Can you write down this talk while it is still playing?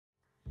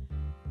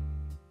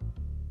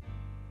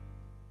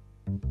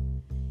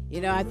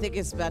You know, I think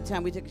it's about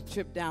time we took a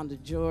trip down to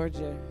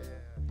Georgia.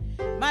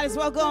 Might as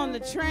well go on the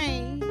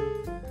train.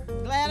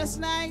 Gladys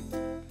Knight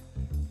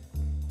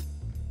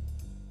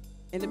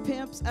and the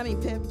Pimps.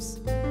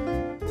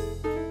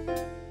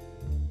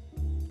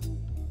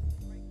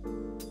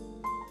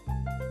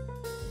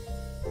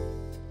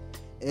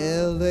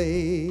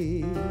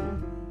 L.A.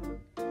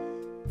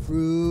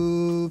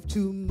 proved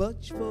too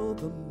much for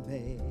the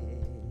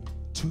man.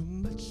 Too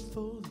much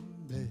for the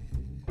man.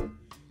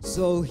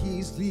 So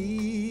he's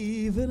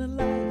leaving a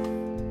life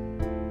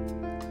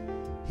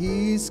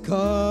he's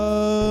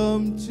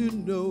come to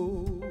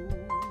know.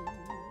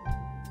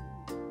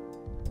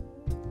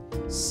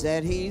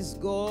 Said he's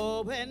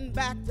going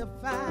back to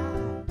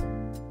find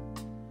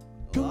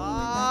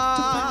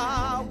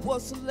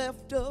what's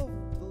left of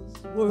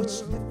his world.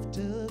 What's left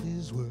of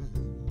his world.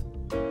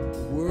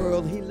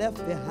 World he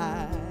left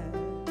behind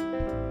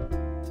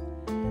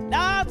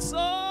not so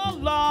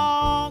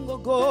long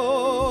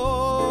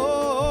ago.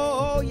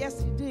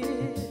 Yes, he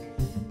did.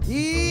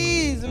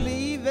 He's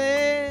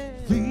leaving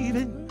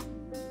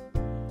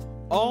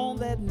on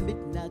that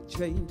midnight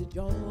train to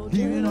Georgia.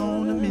 Leaving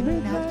on the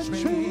midnight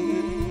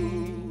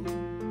train.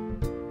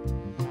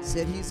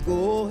 Said he's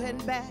going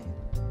back.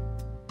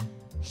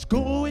 He's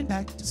going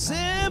back to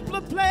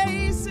simpler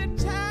place and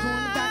time.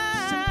 Going back to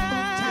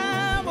simpler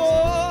time.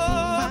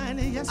 Oh,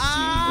 yes,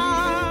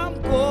 I'm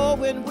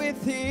going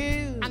with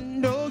him. I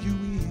know you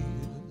will.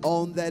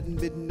 On that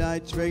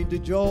midnight train to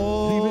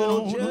Georgia. Leaving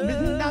on the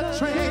midnight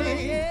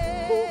train. Yeah.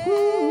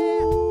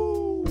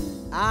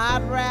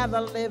 I'd rather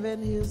live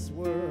in his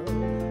world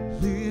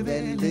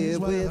than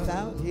live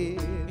without him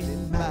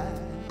in my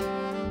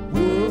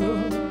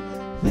world.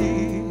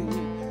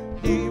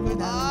 Live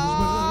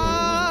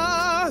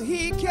without his world.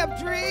 He kept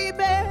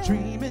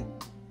dreaming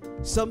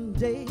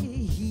someday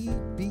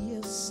he'd be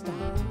a star.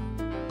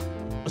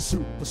 A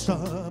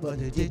superstar, but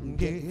it didn't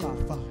get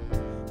far.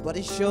 But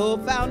he sure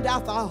found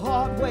out the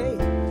hard way.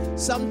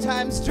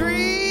 Sometimes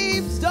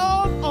dreams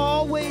don't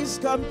always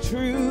come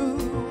true.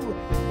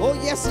 Oh,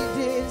 yes, he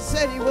did,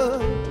 said he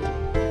would.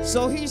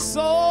 So he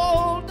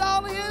sold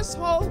all his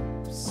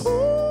hopes.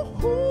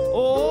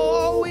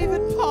 Oh,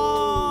 even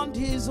pawned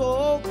his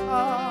old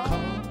car.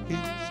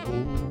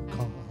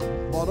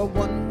 Bought a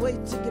one-way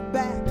ticket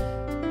back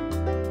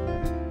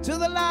to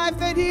the life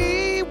that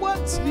he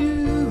once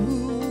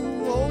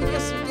knew. Oh,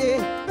 yes, he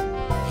did.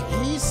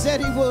 He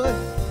said he would.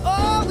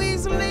 Oh,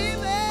 he's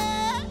leaving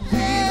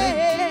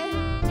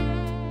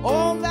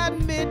on that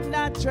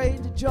midnight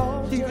train to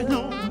Georgia. Leaving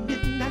on the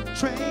midnight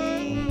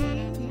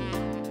train.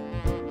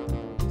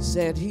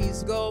 Said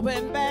he's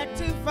going back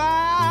to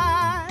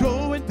find.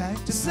 Going back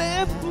to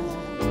simple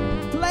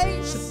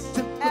place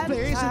and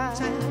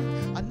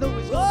time. I know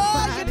it's going to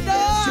find you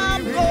know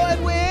I'm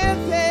going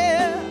with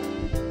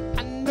him.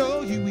 I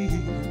know you will.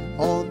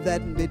 On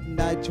that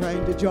midnight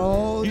train to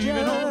Georgia.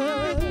 Leaving on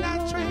the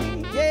midnight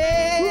train.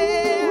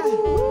 Yeah.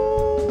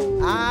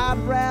 Ooh. I'd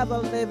rather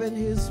live in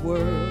his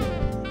world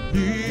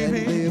than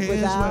live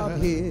without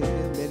him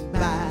in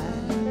my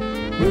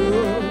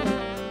world.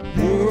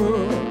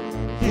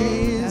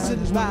 His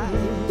and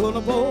mine.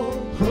 Gonna board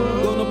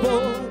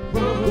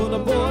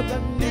the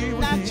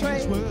midnight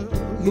train.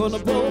 Gonna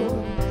board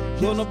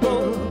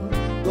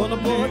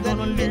the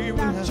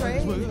midnight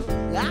train.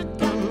 I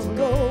got to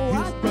go,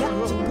 I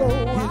got to go,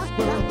 I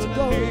got to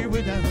go.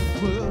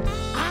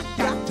 I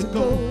got to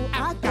go,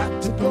 I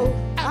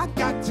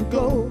got to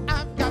go,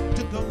 I got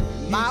to go.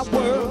 My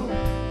world,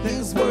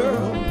 his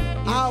world,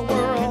 our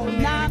world,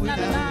 na na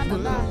na na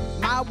na.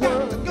 My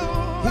world,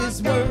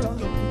 his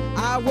world,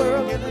 our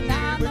world,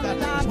 na na na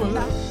na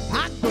na.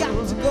 I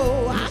got to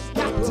go, I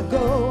got to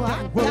go,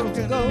 I got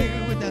to go.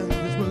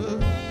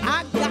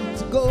 I got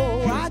to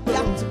go, I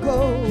got to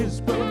go.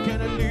 His world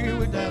can't live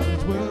without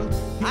his world.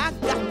 I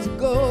got to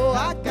go,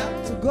 I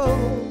got to go.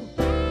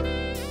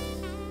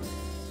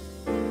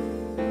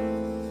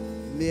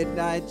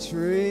 Midnight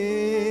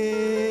train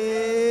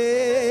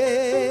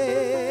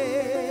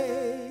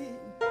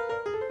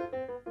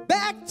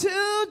back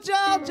to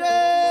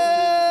Georgia.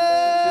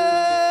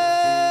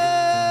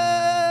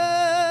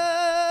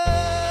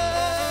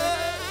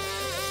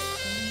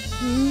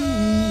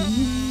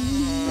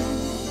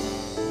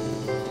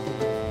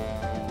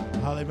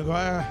 Holly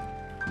McGuire.